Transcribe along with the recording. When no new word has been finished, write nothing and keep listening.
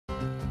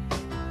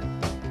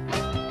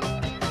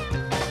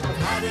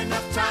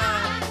enough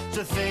time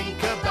to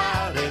think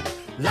about it.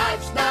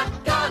 Life's not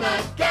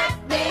gonna get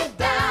me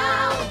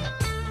down.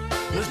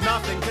 There's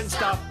nothing can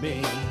stop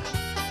me.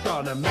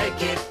 Gonna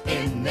make it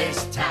in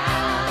this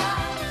town.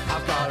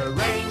 I've got a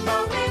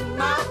rainbow in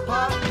my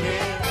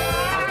pocket.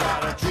 I've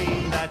got a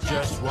dream that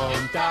just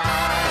won't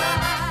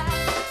die.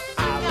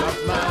 I've got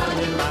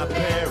money my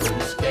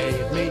parents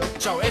gave me,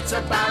 so it's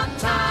about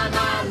time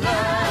I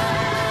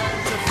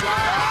learn to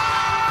fly.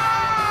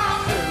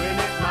 Doing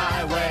it my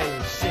way,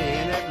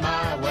 seeing it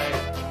my way.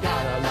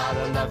 Got a lot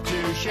of love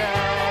to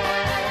share.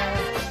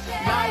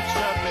 Life's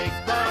a big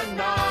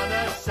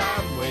banana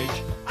sandwich.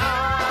 I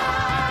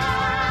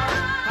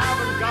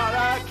haven't got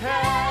a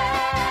care.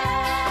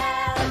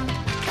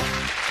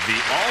 The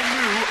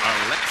all-new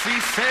Alexei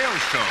Sayle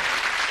Show.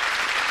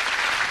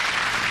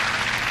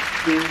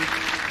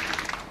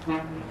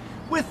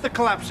 With the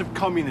collapse of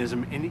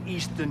communism in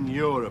Eastern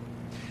Europe,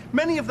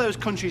 many of those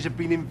countries have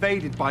been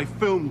invaded by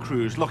film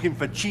crews looking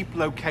for cheap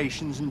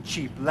locations and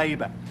cheap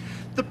labour.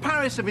 The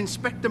Paris of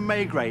Inspector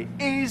Maigret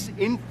is,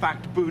 in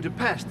fact,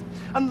 Budapest,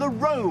 and the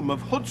Rome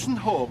of Hudson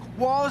Hawk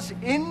was,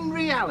 in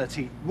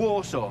reality,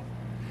 Warsaw.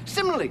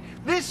 Similarly,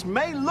 this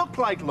may look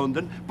like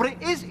London, but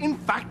it is, in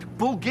fact,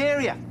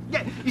 Bulgaria.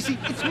 Yeah, you see,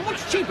 it's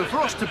much cheaper for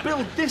us to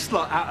build this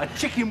lot out of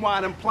chicken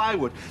wire and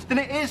plywood than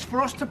it is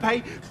for us to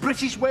pay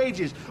British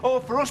wages or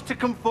for us to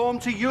conform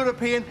to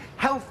European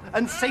health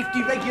and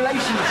safety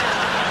regulations.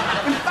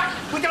 In fact,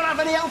 we don't have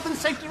any health and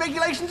safety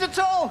regulations at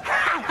all.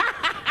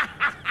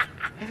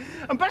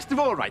 And best of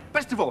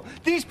all,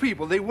 these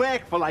people, they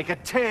work for like a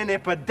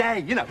turnip a day,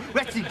 you know. We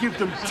actually give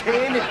them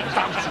turnip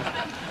vouchers.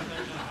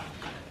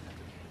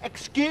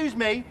 Excuse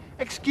me.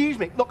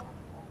 Look,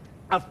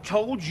 I've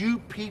told you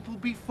people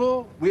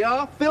before, we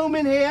are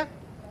filming here.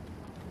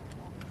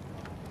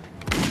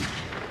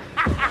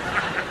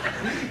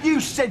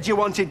 You said you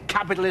wanted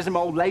capitalism,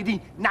 old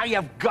lady. Now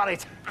you've got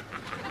it.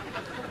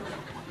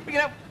 But, you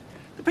know,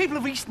 the people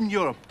of Eastern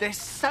Europe, they're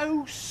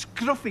so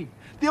scruffy.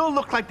 They all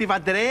look like they've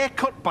had their hair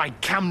cut by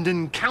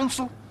Camden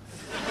Council.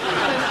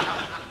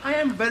 I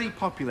am very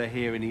popular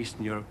here in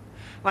Eastern Europe.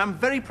 I'm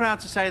very proud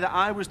to say that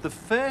I was the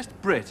first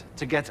Brit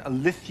to get a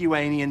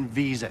Lithuanian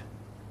visa.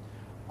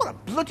 What a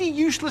bloody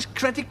useless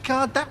credit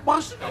card that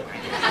was.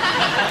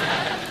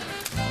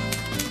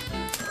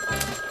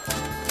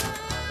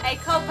 Hey,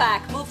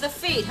 Kopak, move the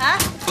feet, huh?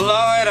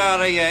 Blow it out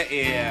of your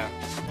ear.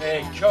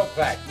 Hey,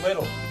 Kopak,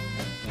 Little.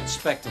 The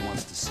inspector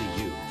wants to see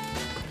you.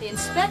 The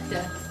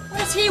inspector? What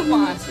does he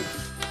want?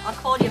 I'll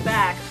call you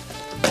back.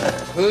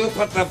 Who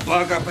put the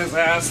bug up his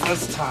ass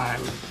this time?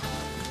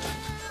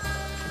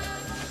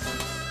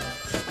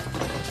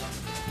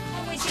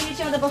 Have we seen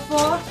each other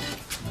before?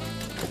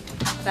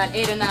 About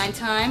 8 or 9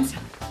 times.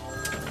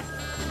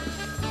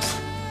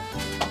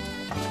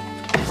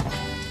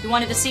 You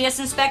wanted to see us,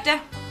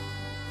 Inspector?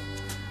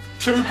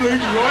 Too bleeding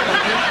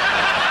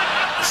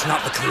right. It's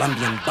not the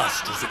Colombian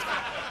bust, is it?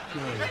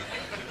 No,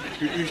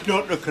 it's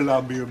not the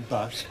Colombian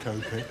bus,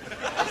 Kopi.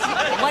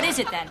 What is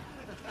it, then?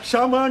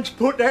 Someone's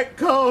put that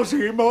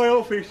Kazi in my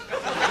office.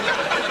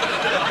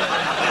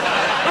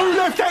 Who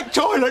left that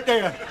toilet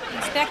there?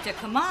 Inspector,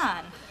 come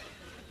on.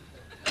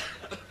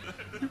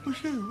 It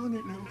was you, wasn't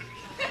it, Little?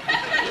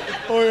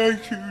 I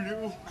hate you,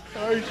 Little. I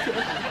hate you.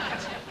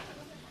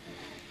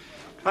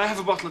 Can I have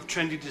a bottle of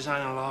trendy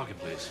designer lager,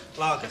 please?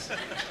 Lager.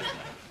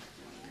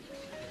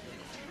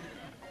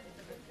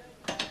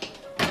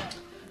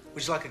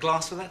 Would you like a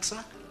glass of that,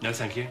 sir? No,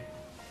 thank you.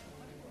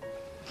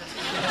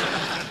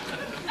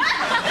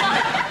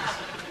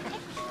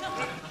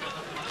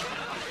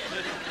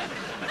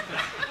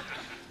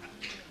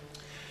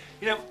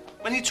 You know,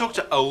 when you talk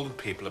to old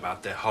people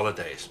about their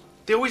holidays,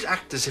 they always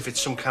act as if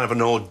it's some kind of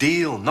an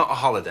ordeal, not a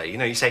holiday. You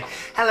know, you say,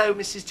 "Hello,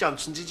 Mrs.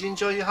 Johnson, did you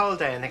enjoy your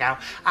holiday?" And they go,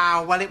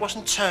 "Oh, well, it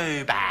wasn't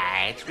too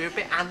bad. We were a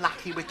bit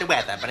unlucky with the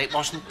weather, but it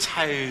wasn't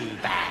too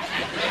bad."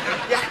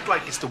 You act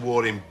like it's the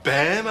war in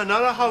Burma,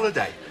 not a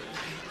holiday.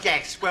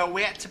 Yes, well,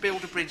 we had to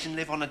build a bridge and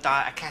live on a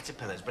diet of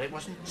caterpillars, but it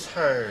wasn't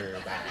too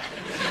bad.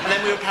 And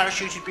then we were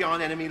parachuted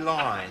behind enemy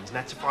lines and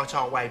had to fight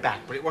our way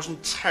back, but it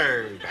wasn't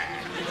too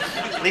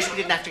bad. At least we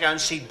didn't have to go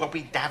and see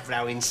Bobby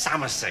Davro in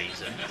summer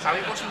season, so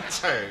it wasn't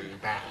too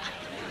bad.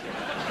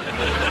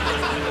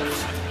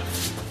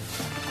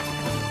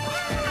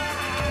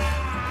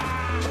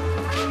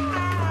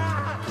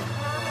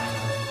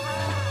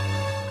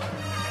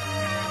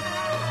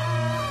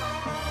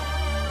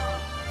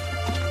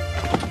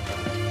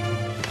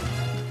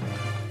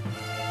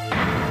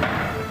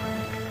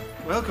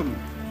 Welcome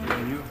to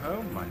your new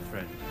home, my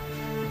friend.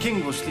 The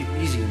king will sleep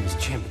easy in his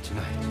chamber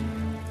tonight.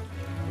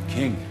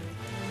 King?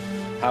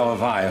 How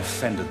have I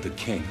offended the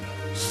king?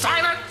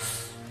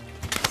 Silence!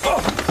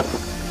 Oh.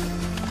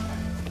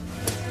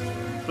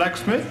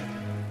 Blacksmith?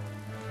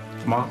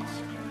 Mask.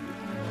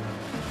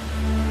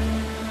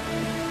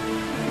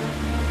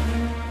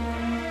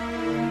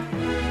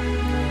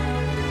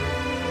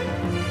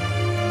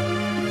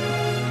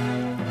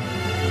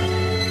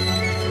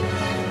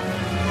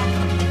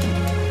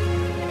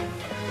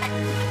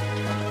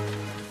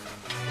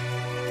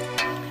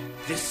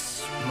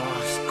 This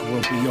mask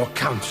will be your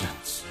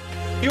countenance.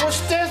 You will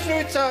stare through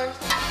its eyes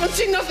and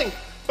see nothing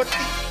but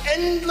the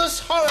endless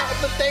horror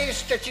of the day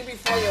stretching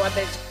before you and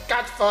this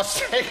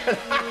godforsaken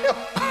isle.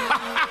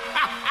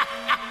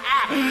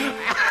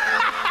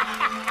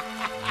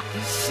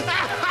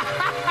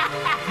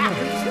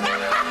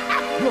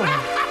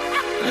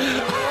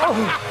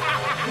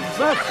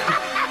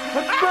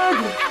 That's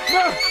burglar!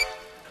 No!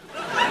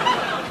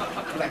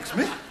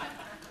 Blacksmith?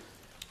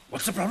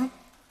 What's the problem?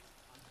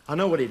 I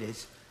know what it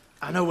is.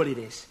 I know what it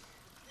is.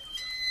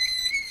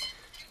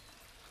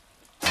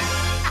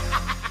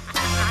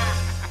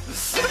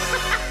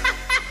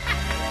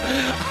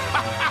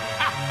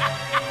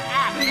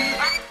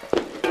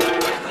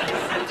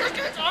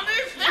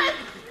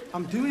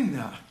 I'm doing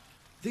that.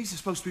 These are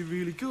supposed to be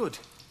really good.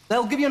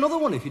 They'll give you another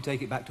one if you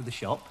take it back to the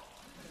shop.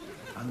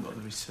 I haven't got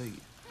the receipt.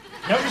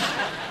 No receipt.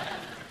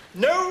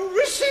 No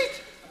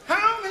receipt.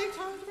 How many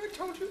times have I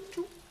told you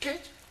to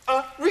get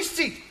a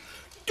receipt?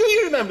 Do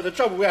you remember the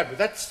trouble we had with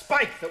that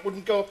spike that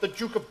wouldn't go up the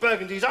Duke of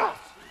Burgundy's arse?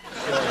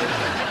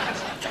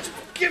 Just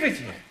give it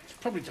here. It's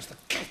probably just a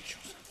catch or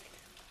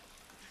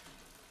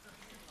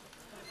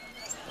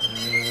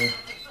something.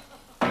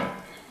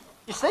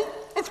 You see?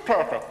 It's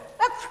perfect.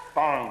 That's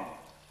fine.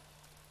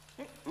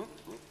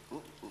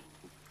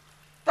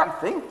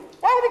 That thing?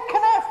 Why would it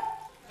come off?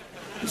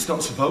 It's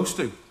not supposed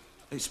to.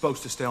 It's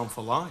supposed to stay on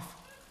for life.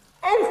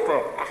 Oh,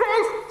 for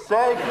Christ's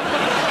sake!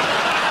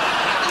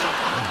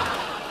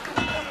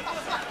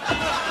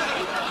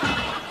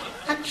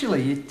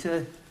 Actually, it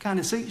kind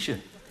of suits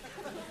you.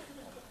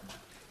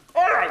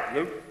 All right,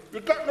 you.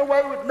 You're getting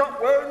away with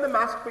not wearing the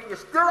mask, but you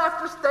still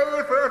have to stay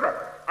here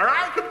forever. And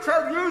I can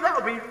tell you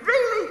that'll be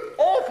really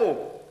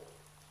awful.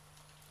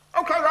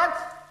 OK,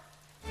 lads.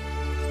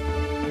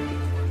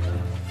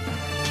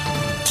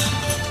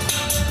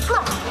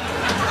 Look.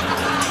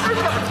 Who's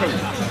got the tea?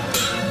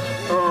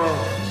 Oh,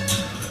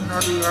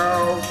 bloody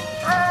hell.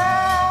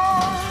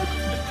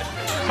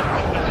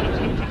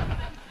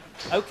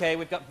 OK,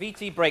 we've got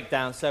VT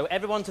breakdown, so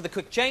everyone to the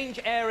quick change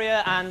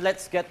area and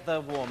let's get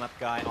the warm-up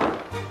guy on.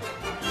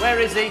 Where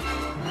is he?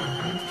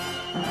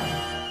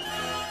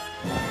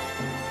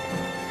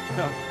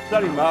 Oh,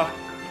 sorry, Mark.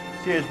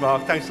 Cheers,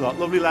 Mark. Thanks a lot.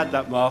 Lovely lad,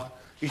 that Mark.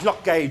 He's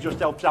not gay, he just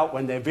helps out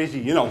when they're busy,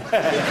 you know.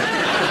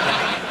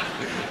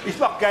 He's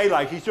not gay,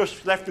 like, he's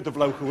just left with the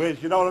bloke who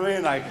is, you know what I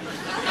mean, like.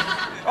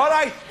 All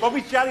right,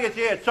 Bobby Chariot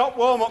here, top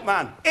warm-up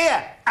man.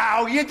 Here,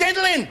 how you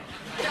diddling?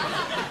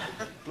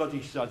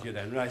 Bloody sod you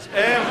then, right.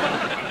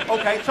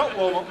 OK, top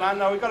warm-up man.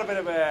 Now, we've got a bit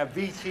of a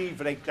VT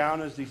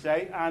breakdown, as they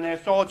say, and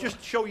so I'll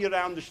just show you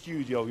around the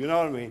studio, you know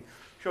what I mean?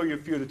 Show you a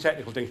few of the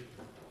technical things.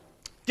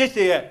 This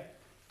here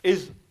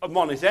is a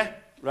monitor,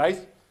 right?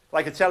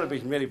 Like a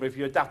television, really, but if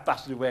you're a daft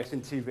bastard who works in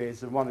TV,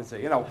 it's a monitor,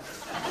 you know.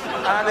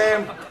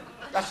 And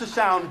that's the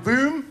sound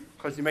boom,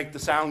 because you make the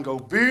sound go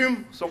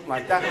boom, something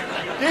like that.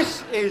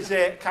 This is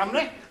a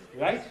camera,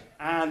 right?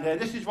 And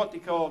this is what they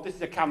call, this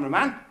is a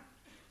cameraman.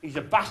 He's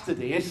a bastard,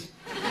 he is.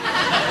 He's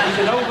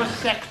an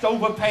oversexed,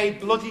 overpaid,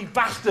 bloody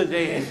bastard, he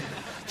is.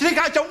 Do you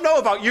think I don't know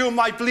about you and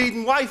my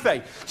bleeding wife, eh?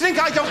 Do you think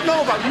I don't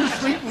know about you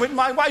sleeping with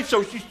my wife,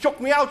 so she's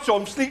chucked me out, so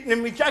I'm sleeping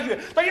in my Jaguar?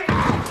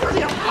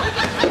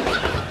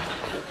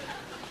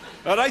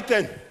 All right,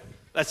 then.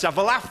 Let's have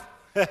a laugh.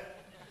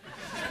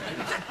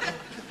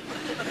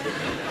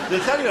 They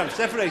tell you I'm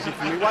separated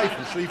from my wife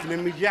and sleeping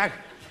in my Jag.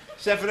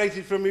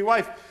 Separated from my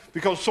wife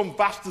because some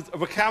bastard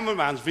of a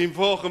cameraman's been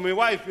poking my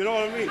wife, you know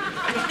what I mean?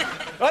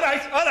 All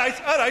right.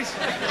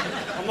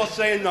 I'm not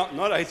saying nothing,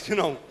 all right, you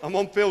know. I'm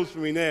on pills for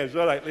my nerves,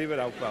 all right, leave it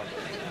out, pal.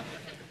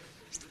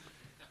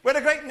 We're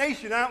a great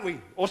nation, aren't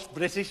we? Us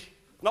British.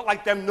 Not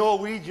like them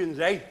Norwegians,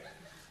 eh?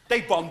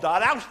 They bombed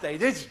our house, they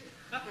did.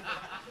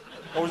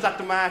 Or was that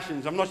the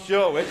Martians? I'm not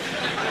sure which.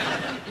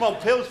 I'm on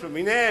pills for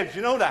my nerves,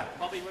 you know that?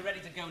 Bobby, we're ready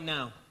to go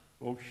now.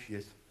 Oh,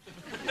 shit.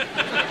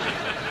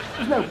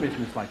 There's no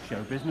business like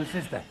show business,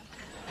 is there?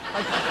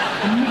 Like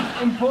the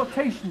meat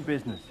importation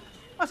business.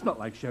 That's not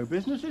like show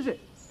business, is it?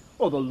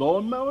 Or the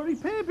lawnmower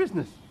repair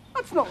business.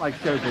 That's not like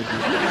show business.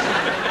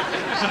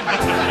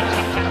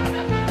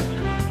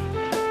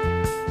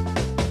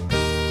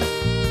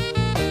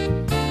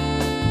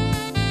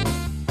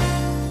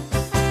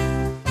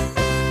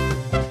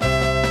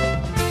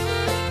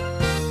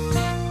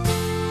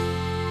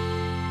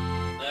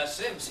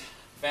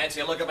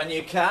 Fancy a look at my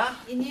new car?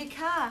 Your new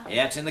car?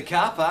 Yeah, it's in the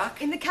car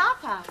park. In the car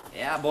park?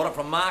 Yeah, I bought it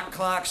from Mark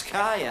Clark's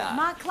car yard.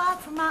 Mark Clark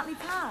from Martley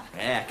Park?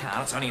 Yeah,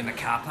 car, it's only in the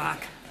car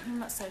park. I'm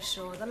not so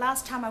sure. The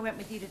last time I went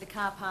with you to the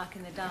car park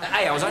in the dark.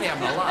 Hey, I was only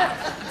having a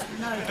laugh.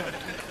 No, Doctor.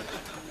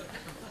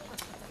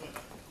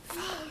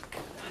 Fuck.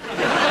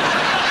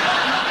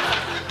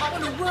 I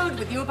want a word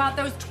with you about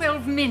those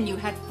 12 men you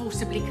had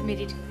forcibly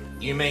committed.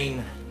 You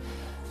mean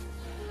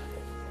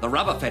the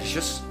rubber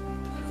fetishists?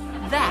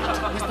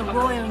 That was the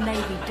Royal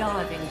Navy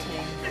diving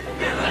team.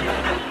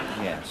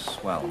 Yes,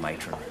 well,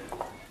 matron.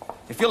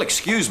 If you'll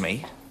excuse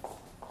me,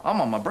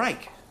 I'm on my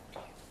break.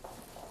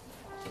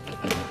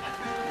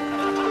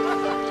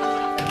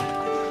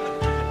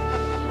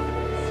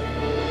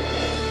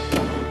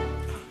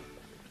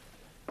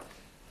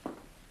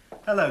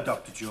 Hello,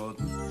 Dr.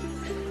 Jordan.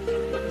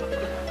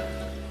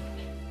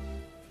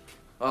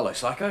 Hello,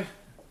 Psycho.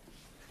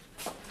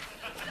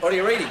 What are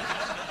you reading?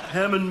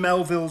 Herman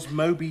Melville's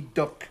Moby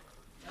Duck.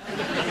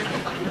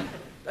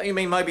 Don't you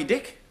mean Moby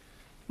Dick?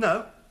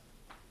 No,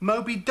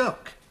 Moby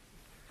Duck.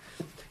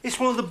 It's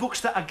one of the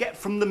books that I get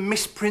from the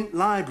misprint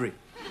library.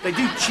 They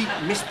do cheap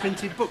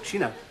misprinted books, you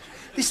know.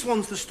 This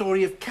one's the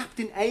story of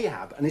Captain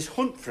Ahab and his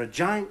hunt for a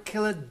giant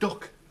killer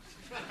duck.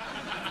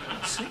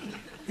 See?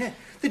 Yeah,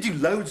 they do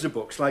loads of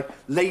books, like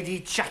Lady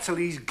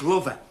Chatterley's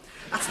Glover.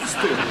 That's the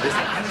story of this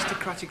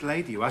aristocratic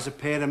lady who has a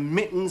pair of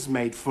mittens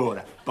made for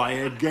her by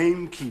her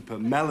gamekeeper,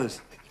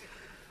 Mellors.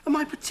 And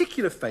my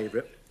particular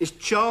favourite is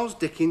Charles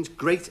Dickens'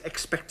 Great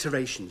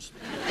Expectorations.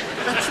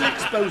 That's an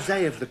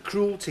exposé of the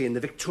cruelty in the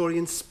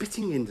Victorian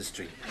spitting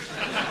industry.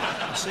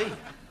 I see.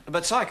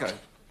 But, Psycho,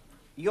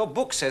 your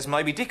book says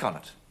Moby Dick on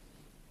it.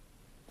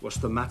 What's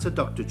the matter,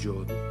 Dr.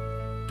 Jordan?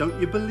 Don't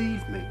you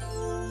believe me?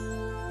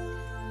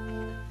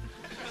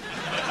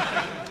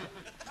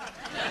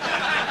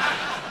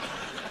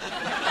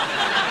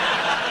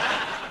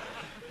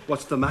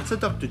 What's the matter,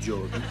 Dr.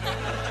 Jordan?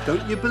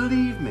 Don't you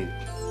believe me?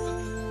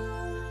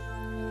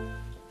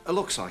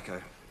 Look,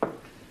 Psycho,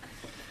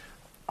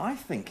 I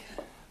think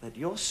that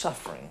you're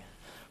suffering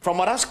from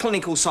what us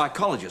clinical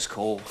psychologists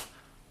call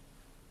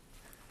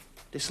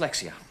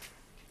dyslexia,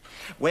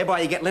 whereby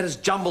you get letters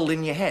jumbled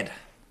in your head.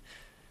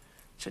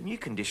 It's a new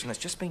condition that's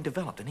just been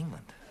developed in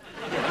England.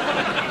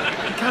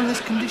 Can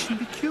this condition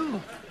be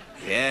cured?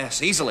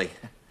 Yes, easily.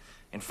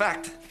 In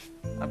fact,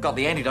 I've got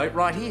the antidote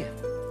right here.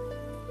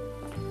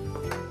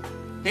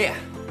 Here.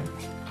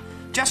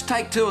 Just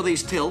take 2 of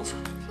these tills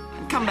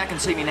and come back and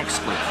see me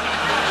next week.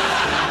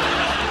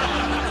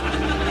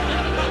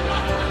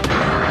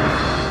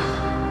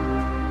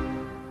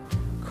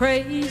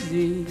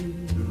 Crazy,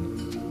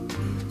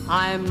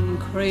 I'm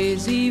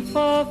crazy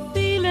for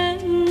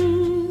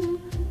feeling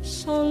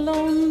so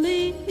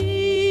lonely.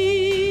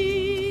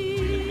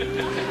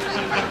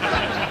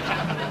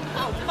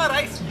 Oh, all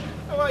right.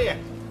 How are you?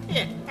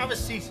 Here, have a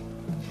seat.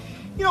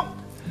 You know,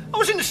 I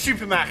was in the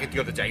supermarket the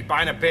other day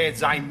buying a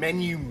bird's eye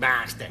menu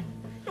master.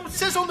 You know, it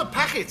says on the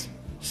packet,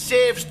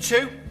 serves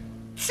 2.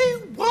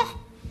 2 what?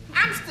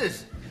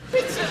 Hamsters?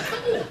 Bits of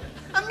cool.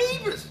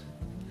 Amoebas.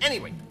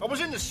 Anyway, I was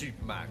in the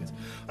supermarket,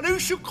 and who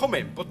should come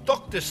in but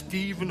Dr.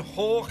 Stephen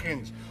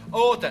Hawkins,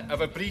 author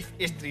of A Brief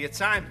History of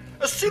Time.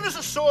 As soon as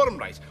I saw him,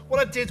 right, what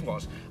I did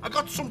was, I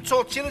got some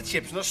tortilla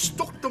chips and I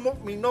stuck them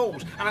up my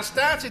nose, and I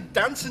started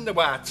dancing the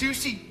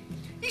Watusi.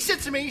 He said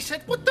to me,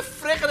 what the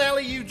frickin' hell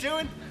are you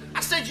doing? I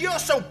said, you're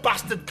so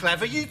bastard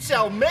clever, you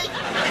tell me.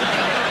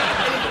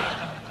 Anyway,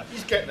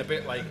 he's getting a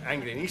bit,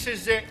 angry, and he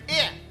says, here,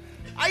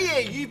 I hear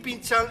you've been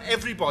telling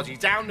everybody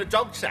down the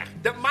dog sack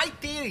that my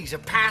theories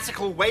of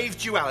particle wave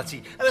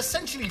duality are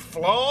essentially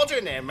flawed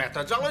in their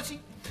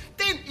methodology.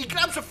 Then he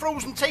grabs a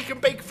frozen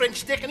take-and-bake French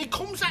stick and he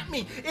comes at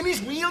me in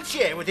his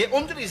wheelchair with it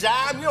under his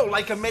arm, you know,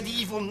 like a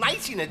medieval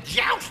knight in a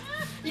joust.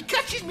 He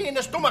catches me in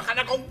the stomach and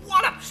I go,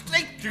 what up,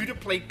 straight through the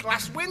plate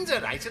glass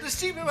window, right, at the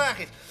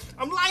supermarket.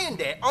 I'm lying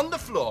there on the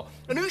floor,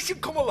 and who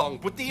should come along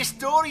but the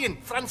historian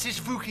Francis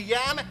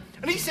Fukuyama?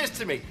 And he says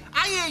to me,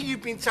 I hear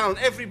you've been telling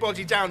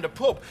everybody down the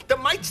pub that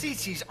my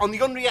thesis on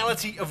the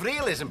unreality of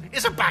realism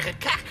is a bag of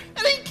cack,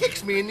 and he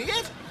kicks me in the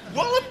head.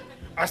 Wallop!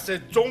 I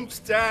said, don't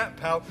start,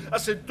 pal. I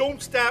said,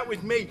 don't start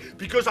with me,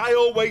 because I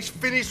always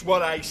finish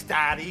what I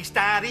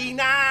starty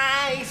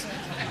nice.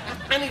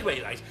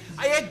 Anyway, right,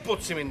 I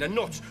headbutts him in the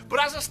nuts,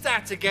 but as I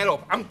start to get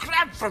up, I'm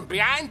grabbed from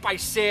behind by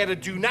Sarah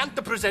Dunant,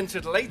 the presenter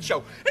of The Late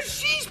Show, and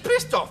she's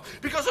pissed off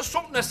because of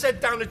something I said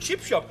down the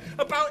chip shop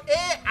about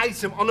her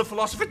item on the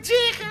philosopher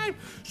Durkheim.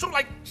 So,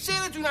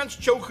 Sarah Dunant's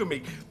choking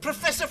me,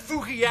 Professor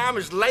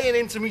Fukuyama's laying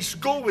into me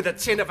skull with a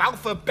tin of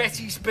Alpha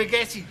Betty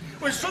spaghetti,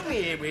 when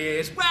suddenly here we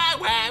hears, wah,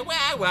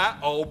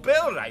 old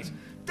Bill, right?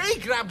 They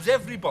grabs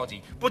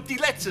everybody, but they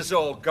lets us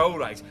all go,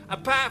 right?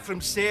 Apart from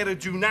Sarah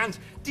Dunant,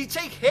 they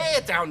take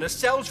her down the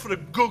cells for a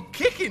good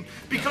kicking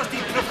because they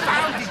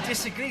profoundly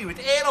disagree with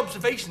her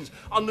observations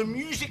on the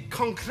musique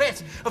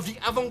concrète of the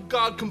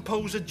avant-garde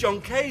composer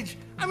John Cage.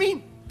 I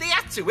mean, they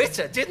had to hit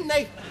her, didn't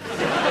they?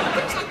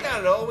 Things like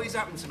that always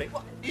happen to me.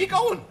 What, are you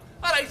going?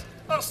 All right,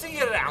 I'll see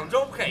you around,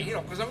 okay, you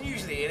know, because I'm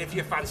usually here if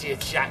you fancy a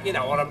chat, you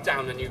know, or I'm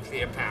down the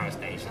nuclear power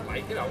station,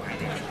 you know.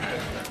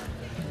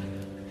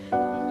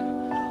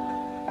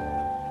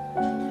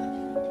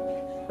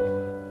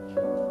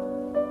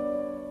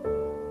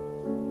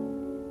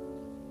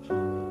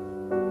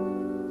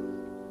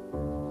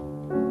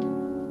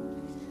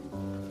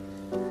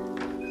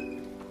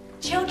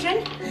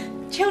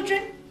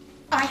 Children,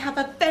 I have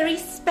a very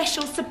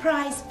special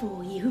surprise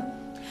for you.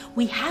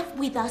 We have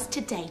with us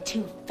today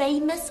 2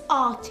 famous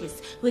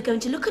artists who are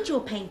going to look at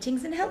your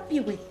paintings and help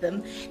you with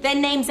them. Their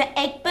names are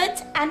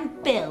Egbert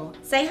and Bill.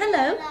 Say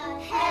hello.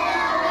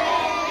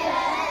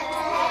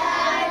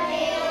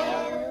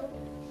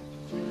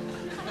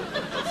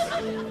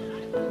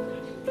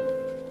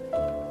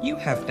 You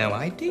have no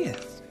idea.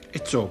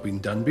 It's all been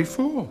done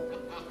before.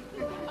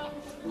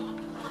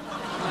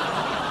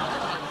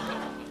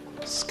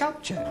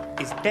 Sculpture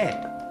is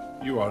dead.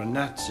 You are a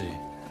Nazi.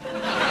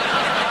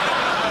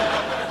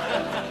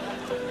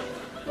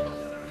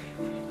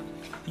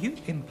 You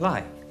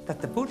imply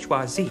that the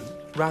bourgeoisie,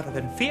 rather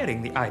than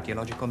fearing the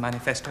ideological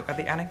manifesto of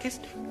the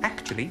anarchist,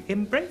 actually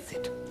embrace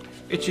it.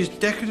 It is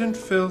decadent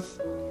filth.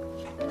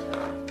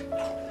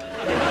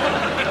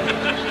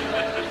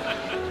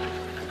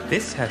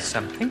 This has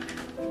something.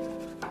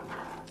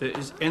 There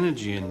is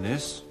energy in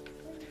this.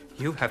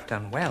 You have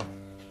done well.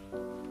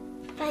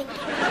 Thank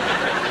you.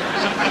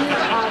 You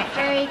are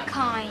very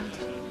kind.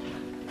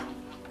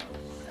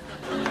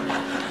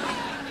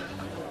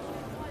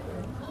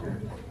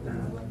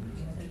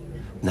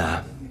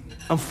 Nah,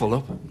 I'm full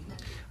up.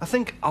 I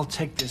think I'll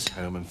take this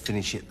home and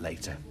finish it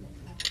later.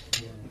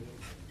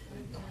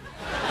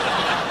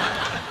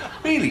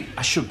 Really,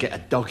 I should get a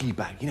doggy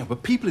bag, you know,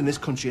 but people in this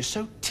country are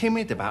so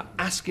timid about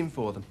asking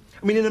for them.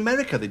 I mean, in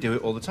America, they do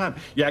it all the time.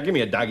 Yeah, give me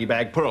a doggy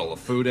bag, put all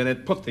the food in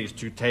it, put these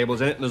 2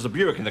 tables in it, and there's a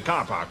Buick in the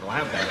car park. I'll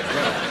have that as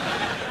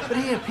well. But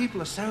here,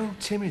 people are so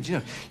timid, you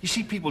know. You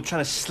see people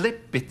trying to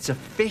slip bits of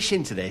fish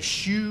into their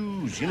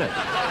shoes, you know.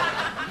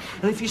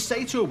 And if you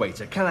say to a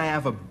waiter, can I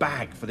have a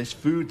bag for this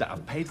food that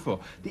I've paid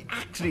for, they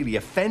act really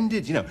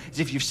offended, you know,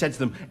 as if you've said to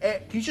them,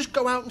 can you just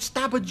go out and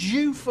stab a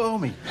Jew for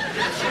me?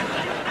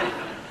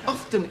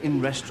 Often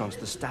in restaurants,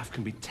 the staff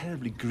can be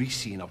terribly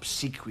greasy and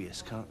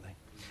obsequious, can't they?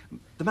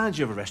 The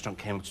manager of a restaurant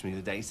came up to me the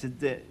other day. He said,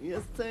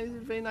 yes, sir,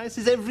 very nice.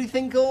 Is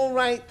everything all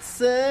right,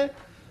 sir?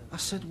 I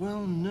said,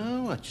 well,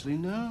 no, actually,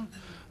 no.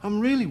 I'm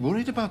really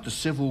worried about the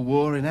civil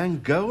war in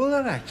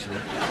Angola, actually.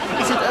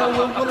 He said, oh,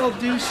 well, what I'll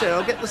do, sir,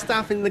 I'll get the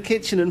staff in the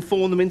kitchen and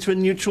form them into a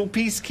neutral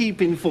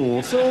peacekeeping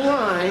force, all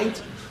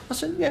right? I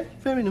said, yeah,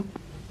 fair enough.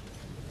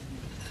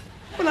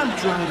 When I'm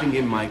driving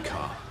in my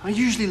car, I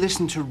usually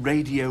listen to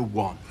Radio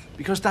 1,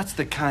 because that's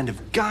the kind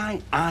of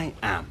guy I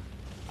am.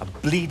 A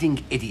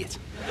bleeding idiot.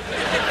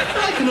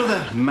 Like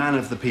another man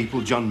of the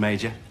people, John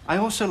Major, I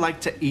also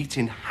like to eat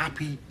in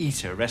happy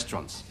eater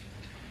restaurants.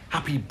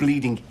 Happy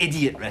bleeding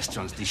idiot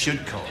restaurants, they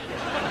should call them.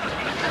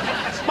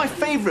 My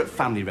favourite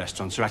family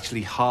restaurants are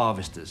actually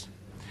Harvesters.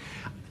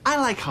 I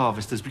like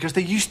Harvesters because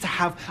they used to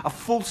have a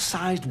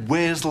full-sized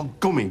Wurzel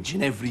Gummidge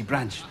in every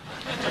branch.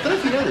 I don't know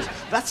if you know this,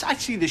 that's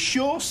actually the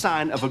sure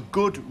sign of a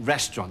good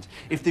restaurant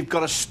if they've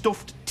got a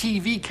stuffed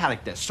TV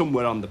character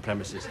somewhere on the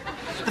premises.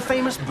 The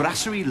famous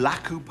Brasserie La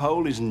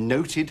Coupole is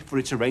noted for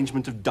its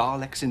arrangement of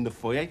Daleks in the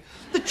foyer.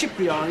 The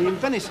Cipriani in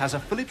Venice has a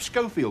Philip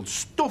Schofield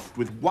stuffed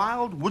with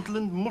wild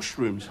woodland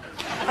mushrooms.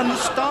 And the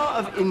Star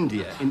of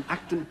India in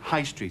Acton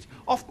High Street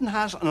often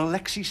has an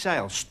Alexei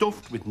Sayle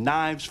stuffed with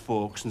knives,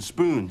 forks and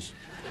spoons.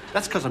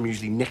 That's because I'm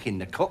usually nicking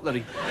the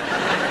cutlery.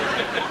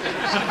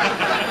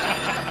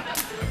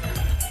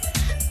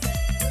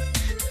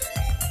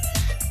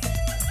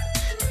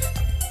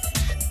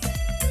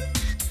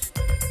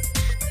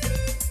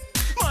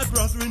 My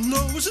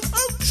brother-in-law was an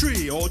oak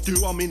tree, or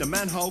do I mean a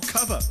manhole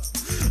cover?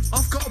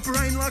 I've got a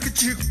brain like a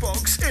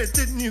jukebox, here,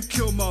 didn't you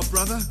kill my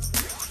brother?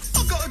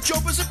 I've got a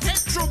job as a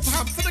petrol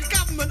pump for the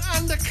government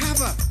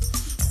undercover.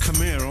 Come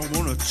here, I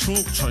want to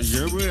talk to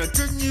you, here,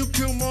 didn't you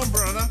kill my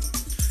brother?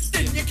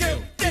 Didn't you kill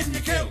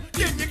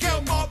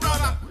my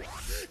brother?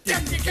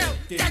 Didn't you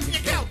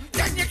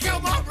kill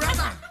my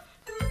brother?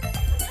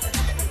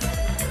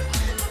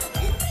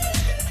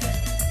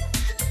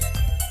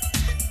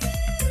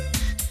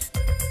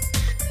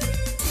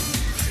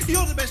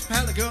 You're the best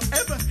pal a girl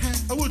ever had.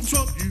 I wouldn't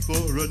swap you for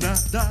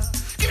another.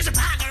 Give us a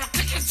pound or a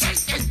click and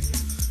tasting.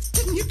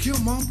 Didn't you kill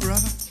my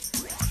brother?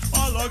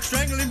 I like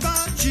strangling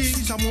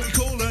budgies. I'm what you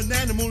call an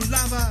animal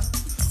lover.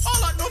 I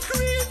like North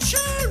Korean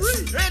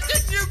cherry.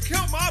 Didn't you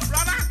kill my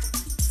brother?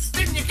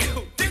 Didn't you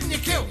kill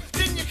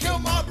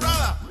my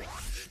brother?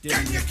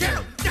 Didn't you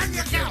kill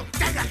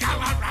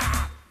my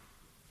brother?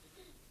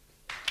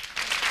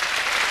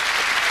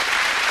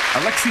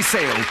 Alexei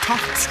Sayle,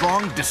 tough,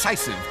 strong,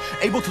 decisive,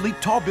 able to leap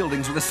tall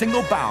buildings with a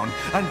single bound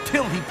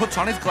until he puts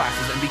on his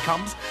glasses and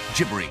becomes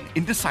gibbering,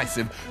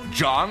 indecisive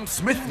John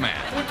Smithman.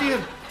 Oh, dear.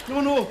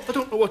 No, I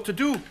don't know what to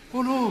do.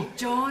 Oh, no.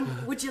 John,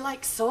 would you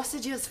like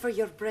sausages for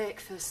your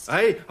breakfast?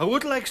 Aye, I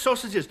would like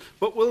sausages,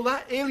 but will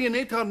that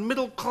alienate our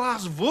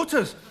middle-class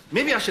voters?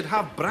 Maybe I should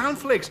have brown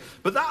flakes,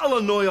 but that'll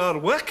annoy our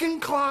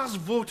working-class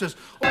voters.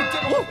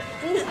 Oh,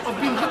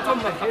 I've been hit on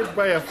the head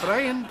by a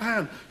frying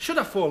pan. Should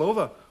I fall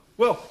over?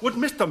 Well, would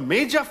Mr.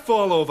 Major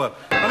fall over?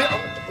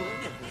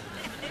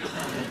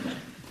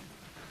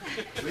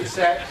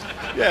 Reset.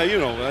 Yeah, you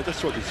know,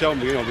 that's what they tell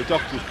me. You know, the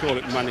doctors call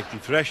it manic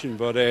depression,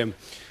 but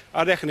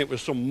I reckon it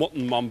was some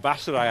mutton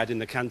Mombasa I had in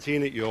the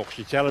canteen at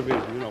Yorkshire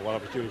Television, you know, while I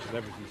was doing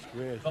Celebrity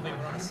Squares. Probably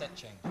we're on a set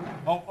change.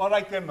 Oh, all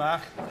right then,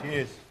 Mark.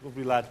 Cheers.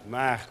 Lovely lad,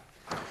 Mark.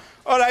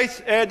 All right,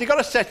 they got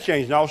a set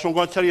change now, so I'm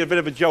going to tell you a bit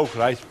of a joke,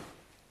 right?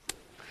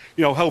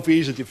 You know, help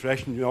ease the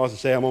depression. You know, as I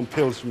say, I'm on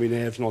pills for my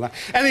nerves and all that.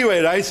 Anyway,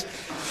 right,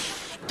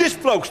 this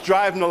bloke's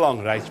driving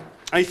along, right,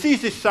 and he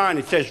sees this sign.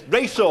 It says,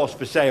 racehorse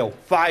for sale,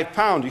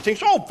 £5. He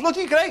thinks, oh,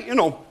 bloody great, you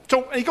know.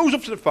 So he goes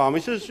up to the farm.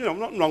 He says, you know,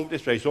 nothing wrong with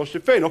this racehorse. He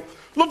said, fair enough.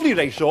 Lovely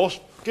racehorse.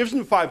 Gives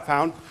him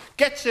 £5.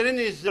 Gets it in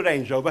his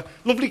Range Rover.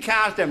 Lovely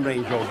cars, them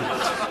Range Rovers.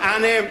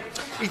 And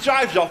he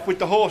drives off with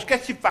the horse.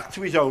 Gets it back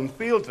to his own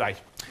field, right.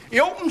 He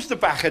opens the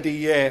back of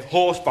the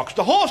horse box.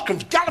 The horse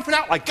comes galloping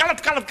out like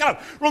gallop, gallop, gallop,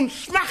 runs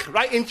smack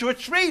right into a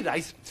tree,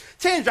 right?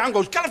 Turns around,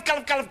 goes gallop,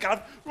 gallop, gallop,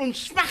 gallop, runs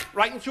smack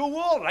right into a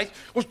wall, right?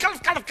 Goes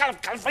gallop, gallop,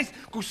 gallop, gallop, right?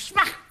 Goes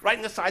smack right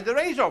in the side of the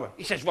Range Rover.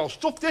 He says, well,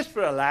 stuff this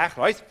for a lark,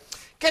 right?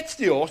 Gets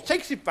the horse,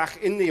 takes it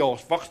back in the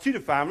horse box to the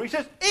farmer. He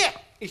says, here,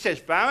 he says,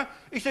 farmer.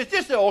 He says,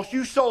 this horse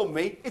you sold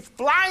me, it's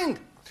blind.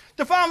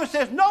 The farmer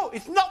says, no,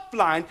 it's not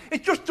blind.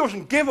 It just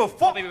doesn't give a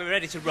fuck. We're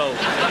ready to roll.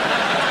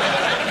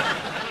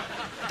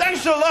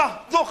 Thanks a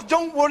lot. Look,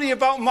 don't worry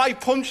about my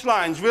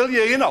punchlines, will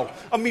you? You know,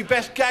 and me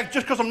best gag,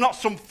 just because I'm not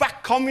some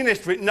fat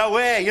communist with no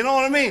hair, you know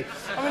what I mean?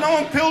 I mean, I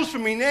want pills for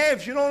me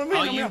nerves, you know what I mean?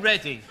 Are you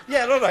ready?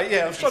 Yeah, all right,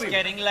 yeah, I'm sorry. It's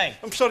getting late.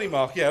 I'm sorry,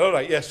 Mark, yeah, all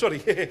right, yeah,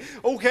 sorry.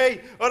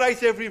 OK, all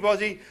right,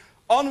 everybody.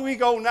 On we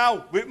go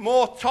now with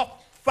more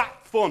top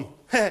fat fun.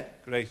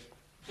 Great.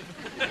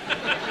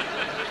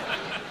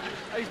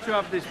 I used to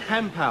have this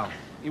pen pal.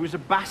 He was a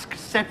Basque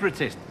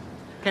separatist.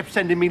 Kept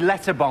sending me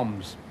letter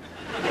bombs.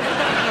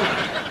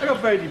 I got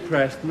very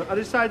depressed and I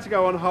decided to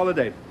go on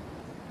holiday.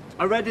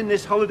 I read in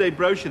this holiday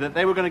brochure that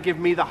they were going to give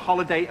me the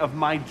holiday of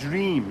my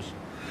dreams.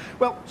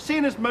 Well,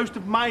 seeing as most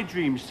of my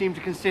dreams seem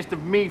to consist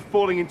of me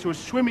falling into a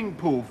swimming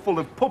pool full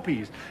of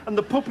puppies, and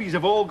the puppies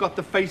have all got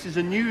the faces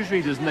of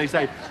newsreaders, and they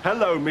say,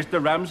 hello,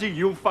 Mr. Ramsey,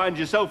 you'll find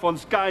yourself on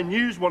Sky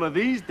News one of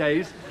these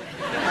days.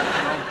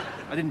 Well,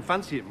 I didn't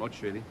fancy it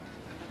much, really.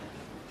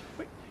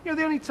 But, you know,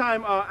 the only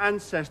time our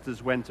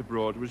ancestors went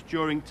abroad was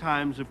during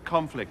times of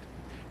conflict.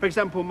 For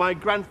example, my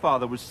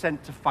grandfather was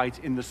sent to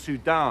fight in the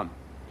Sudan.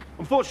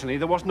 Unfortunately,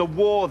 there wasn't a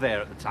war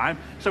there at the time,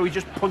 so he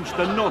just punched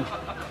a nun.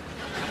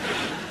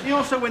 He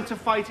also went to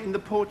fight in the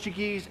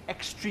Portuguese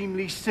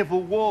extremely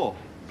civil war.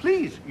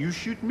 Please, you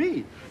shoot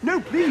me. No,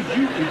 please,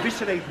 you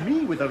eviscerate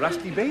me with a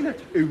rusty bayonet.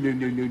 Oh, no,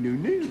 no, no, no,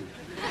 no.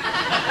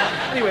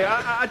 Anyway,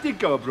 I did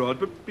go abroad,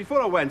 but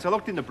before I went, I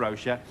looked in the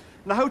brochure,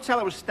 and the hotel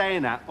I was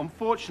staying at,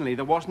 unfortunately,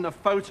 there wasn't a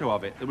photo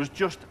of it. There was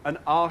just an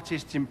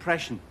artist's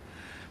impression.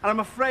 And I'm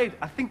afraid,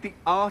 I think the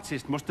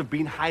artist must have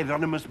been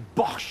Hieronymus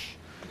Bosch,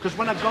 because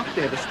when I got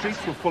there, the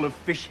streets were full of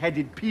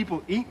fish-headed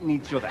people eating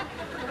each other.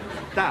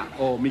 That,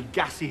 or me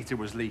gas heater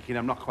was leaking,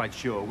 I'm not quite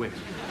sure which.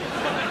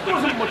 There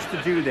wasn't much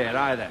to do there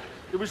either.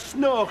 There was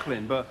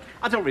snorkeling, but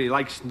I don't really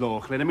like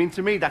snorkeling. I mean,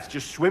 to me, that's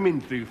just swimming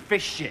through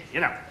fish shit, you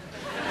know.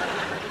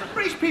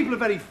 British people are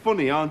very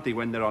funny, aren't they,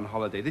 when they're on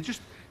holiday? They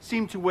just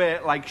seem to wear,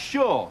 like,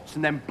 shorts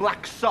and then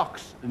black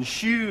socks and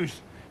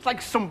shoes. It's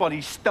like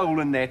somebody's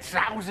stolen their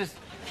trousers.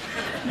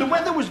 The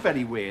weather was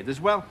very weird as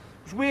well.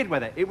 It was weird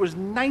weather. It was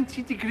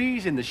 90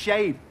 degrees in the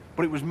shade,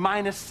 but it was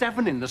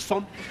 -7 in the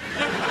sun.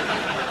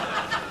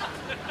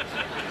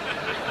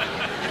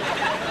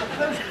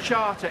 Those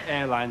charter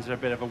airlines are a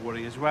bit of a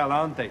worry as well,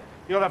 aren't they?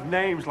 You all have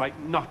names like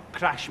Not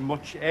Crash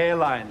Much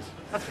Airlines.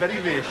 That's very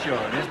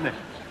reassuring, isn't it?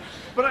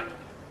 But I...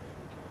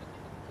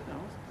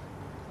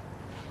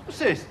 What's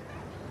this?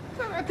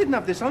 I didn't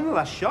have this on the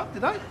last shot,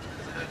 did I?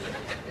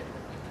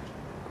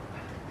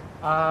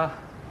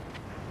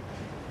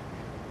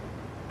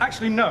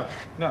 Actually, no.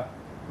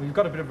 We've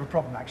got a bit of a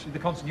problem, actually. The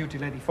continuity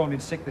lady phoned in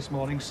sick this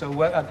morning, so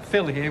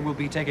Phil here will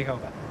be taking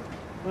over.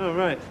 Oh,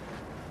 right.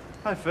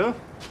 Hi, Phil.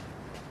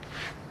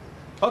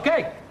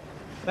 OK,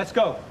 let's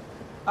go.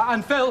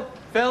 And Phil,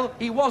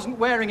 he wasn't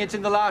wearing it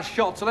in the last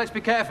shot, so let's be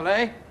careful,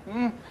 eh?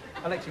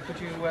 Alexei, could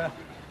you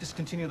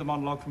discontinue the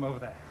monologue from over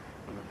there?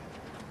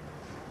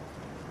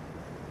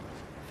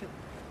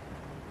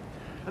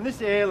 And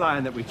this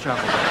airline that we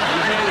travelled on,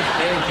 was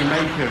Air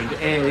Jamaica and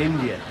Air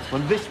India.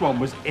 Well, this one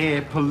was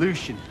air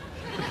pollution.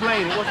 The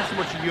plane, it wasn't so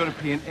much a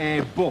European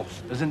air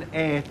bus as an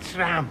air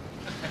tram.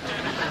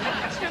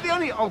 You know, the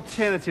only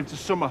alternative to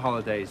summer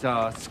holidays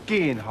are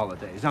skiing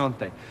holidays, aren't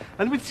they?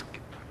 And with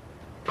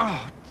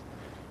I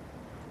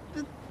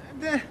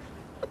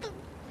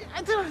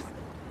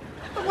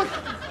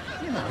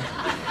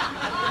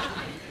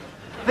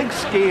think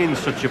skiing's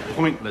such a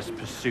pointless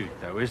pursuit,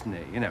 though, isn't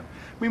it? You know,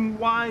 I mean,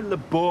 why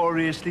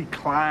laboriously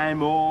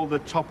climb all the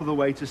top of the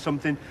way to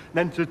something,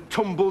 then to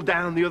tumble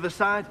down the other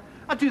side?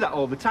 I do that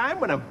all the time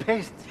when I'm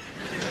pissed.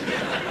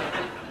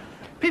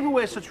 People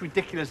wear such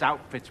ridiculous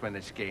outfits when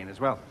they're skiing as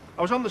well.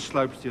 I was on the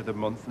slopes the other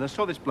month and I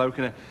saw this bloke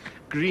in a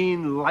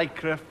green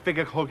lycra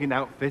figure-hugging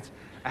outfit,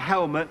 a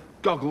helmet,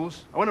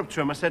 goggles. I went up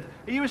to him, I said,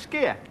 are you a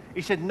skier?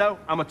 He said, no,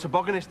 I'm a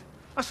tobogganist.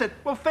 I said,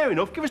 well, fair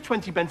enough, give us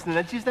 20 Benson and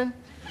Edges then.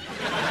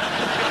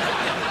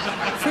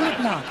 Philip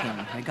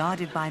Larkin,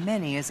 regarded by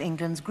many as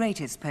England's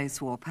greatest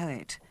post-war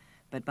poet.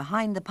 But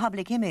behind the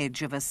public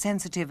image of a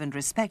sensitive and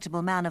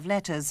respectable man of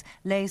letters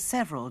lay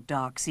several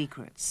dark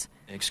secrets.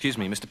 Excuse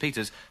me, Mr.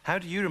 Peters, how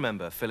do you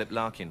remember Philip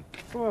Larkin?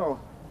 Well,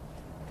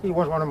 he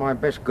was one of my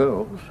best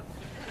girls.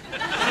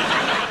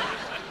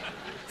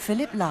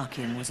 Philip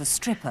Larkin was a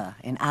stripper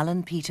in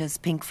Alan Peters'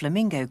 Pink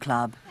Flamingo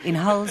Club in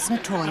Hull's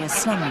notorious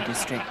slum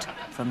district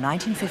from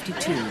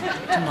 1952 to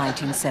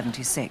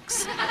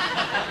 1976.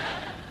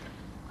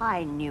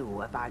 I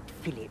knew about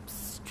Philip's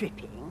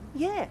stripping,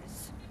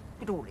 yes.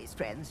 And all his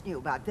friends knew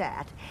about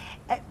that.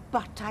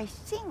 But I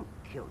think,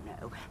 you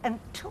know,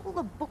 until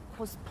the book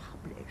was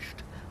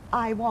published,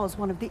 I was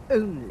one of the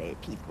only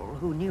people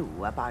who knew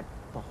about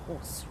the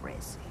horse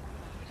racing.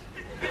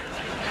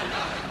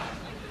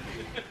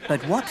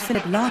 But what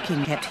Philip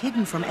Larkin kept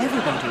hidden from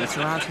everybody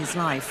throughout his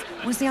life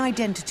was the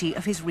identity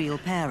of his real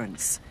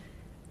parents.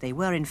 They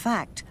were, in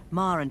fact,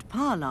 Ma and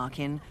Pa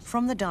Larkin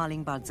from the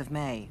Darling Buds of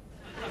May.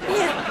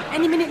 Here,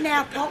 any minute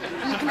now, Pop,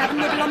 and you can have a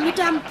nibble on your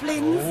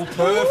dumplings. Oh,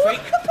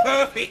 perfect,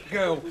 perfect,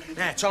 girl.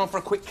 Now, time for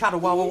a quick cuddle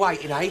while we're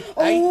waiting, eh?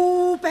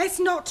 Oh, best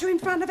not to in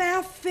front of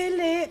our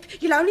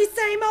Philip. You'll only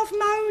see him off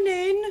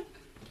moaning.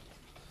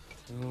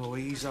 Oh,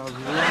 he's a right,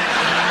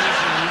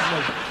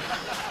 isn't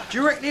he? Do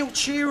you reckon he'll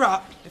cheer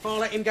up if I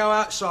let him go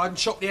outside and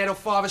chop the head off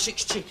 5 or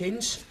 6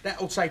 chickens?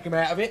 That'll take him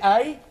out of it,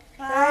 eh?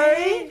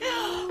 Hey?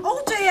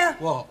 Oh, dear.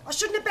 What? I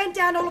shouldn't have bent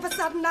down all of a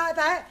sudden like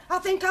that. I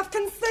think I've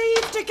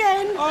conceived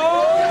again.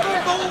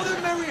 Oh, more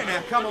the merrier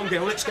now. Come on,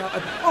 girl, let's go.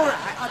 All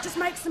right, I'll just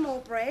make some more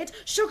bread,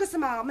 sugar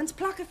some almonds,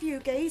 pluck a few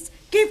geese,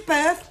 give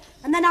birth,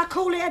 and then I'll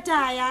call it a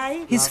day,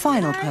 eh? His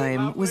final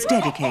poem was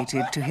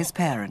dedicated to his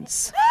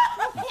parents.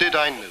 Did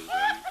I know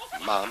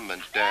them, Mum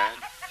and Dad?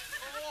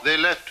 They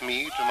left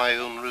me to my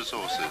own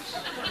resources.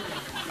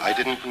 I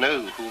didn't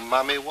know who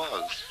Mummy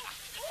was,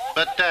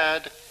 but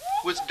Dad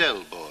was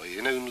Del Boy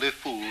in Only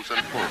Fools and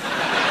Horses.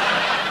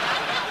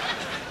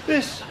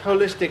 This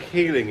holistic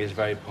healing is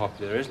very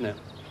popular, isn't it?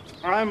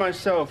 I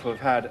myself have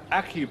had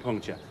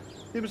acupuncture.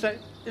 People say,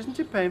 isn't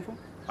it painful?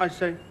 I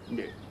say,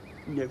 no,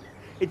 no.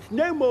 It's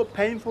no more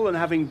painful than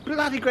having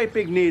bloody great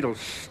big needles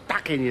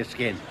stuck in your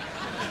skin.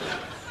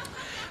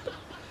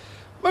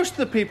 Most of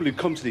the people who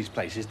come to these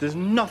places, there's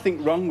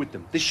nothing wrong with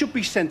them. They should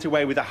be sent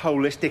away with a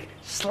holistic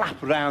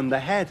slap round the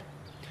head.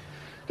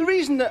 The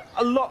reason that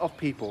a lot of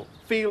people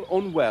feel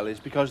unwell is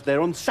because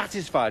they're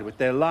unsatisfied with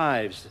their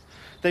lives.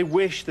 They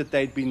wish that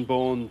they'd been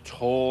born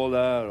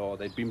taller, or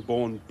they'd been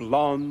born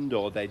blonde,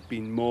 or they'd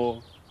been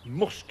more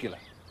muscular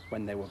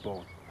when they were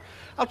born.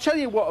 I'll tell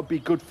you what would be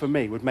good for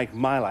me, would make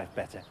my life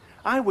better.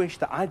 I wish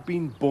that I'd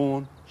been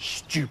born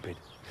stupid.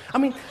 I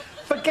mean,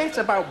 forget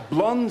about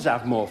blondes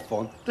have more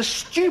fun. The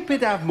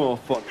stupid have more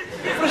fun.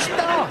 For a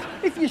start,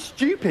 if you're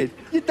stupid,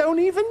 you don't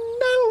even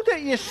know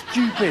that you're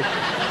stupid.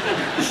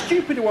 The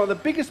stupid are one of the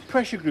biggest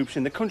pressure groups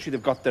in the country.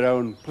 They've got their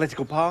own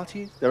political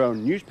parties, their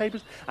own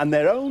newspapers, and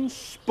their own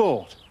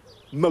sport,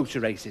 motor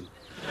racing.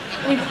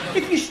 I mean,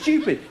 if you're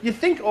stupid, you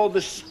think all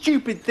the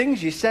stupid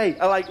things you say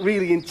are, like,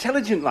 really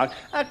intelligent, like,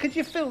 could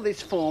you fill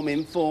this form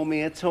in for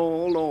me at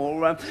all?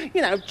 Or,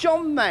 you know,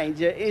 John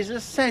Major is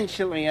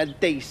essentially a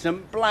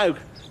decent bloke.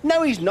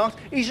 No, he's not.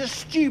 He's a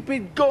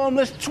stupid,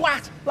 gormless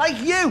twat, like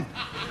you.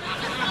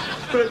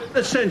 But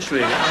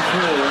essentially,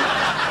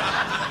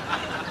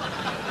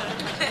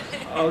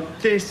 oh,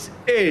 this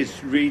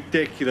is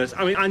ridiculous.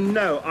 I mean, I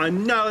know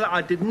that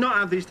I did not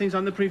have these things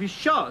on the previous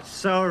shot.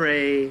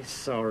 Sorry.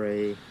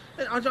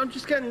 I'm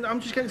just getting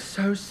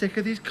so sick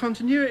of these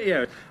continuity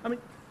errors. I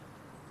mean,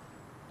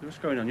 what's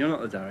going on? You're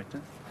not the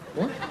director.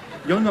 What?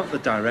 You're not the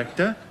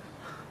director.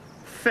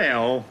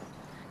 Phil,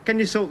 can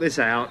you sort this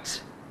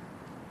out?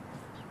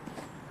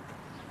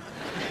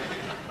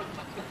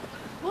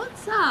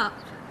 What's up?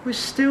 We're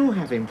still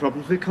having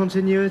problems with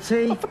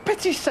continuity. Oh, for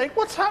pity's sake,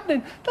 what's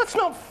happening? That's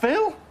not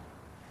Phil. What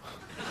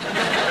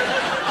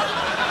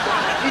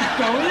is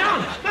going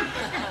on?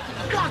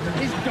 What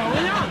is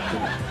going on?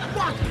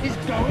 What is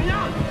going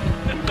on?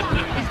 What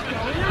is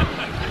going on?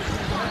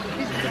 What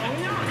is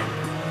going on?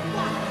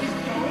 What is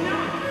going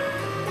on?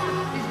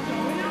 What is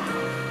going on?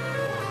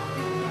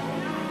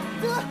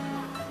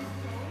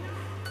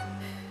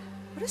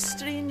 What a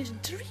strange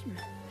dream.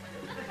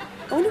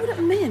 I wonder what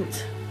it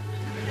meant.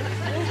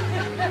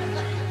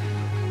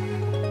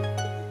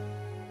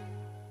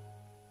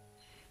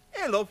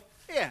 Hey, love.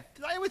 Yeah,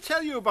 did I ever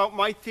tell you about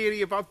my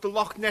theory about the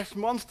Loch Ness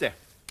Monster?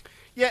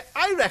 Yeah,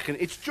 I reckon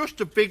it's just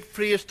a big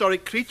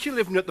prehistoric creature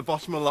living at the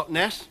bottom of Loch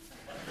Ness.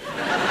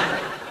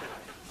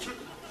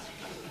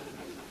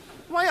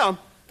 Am I on?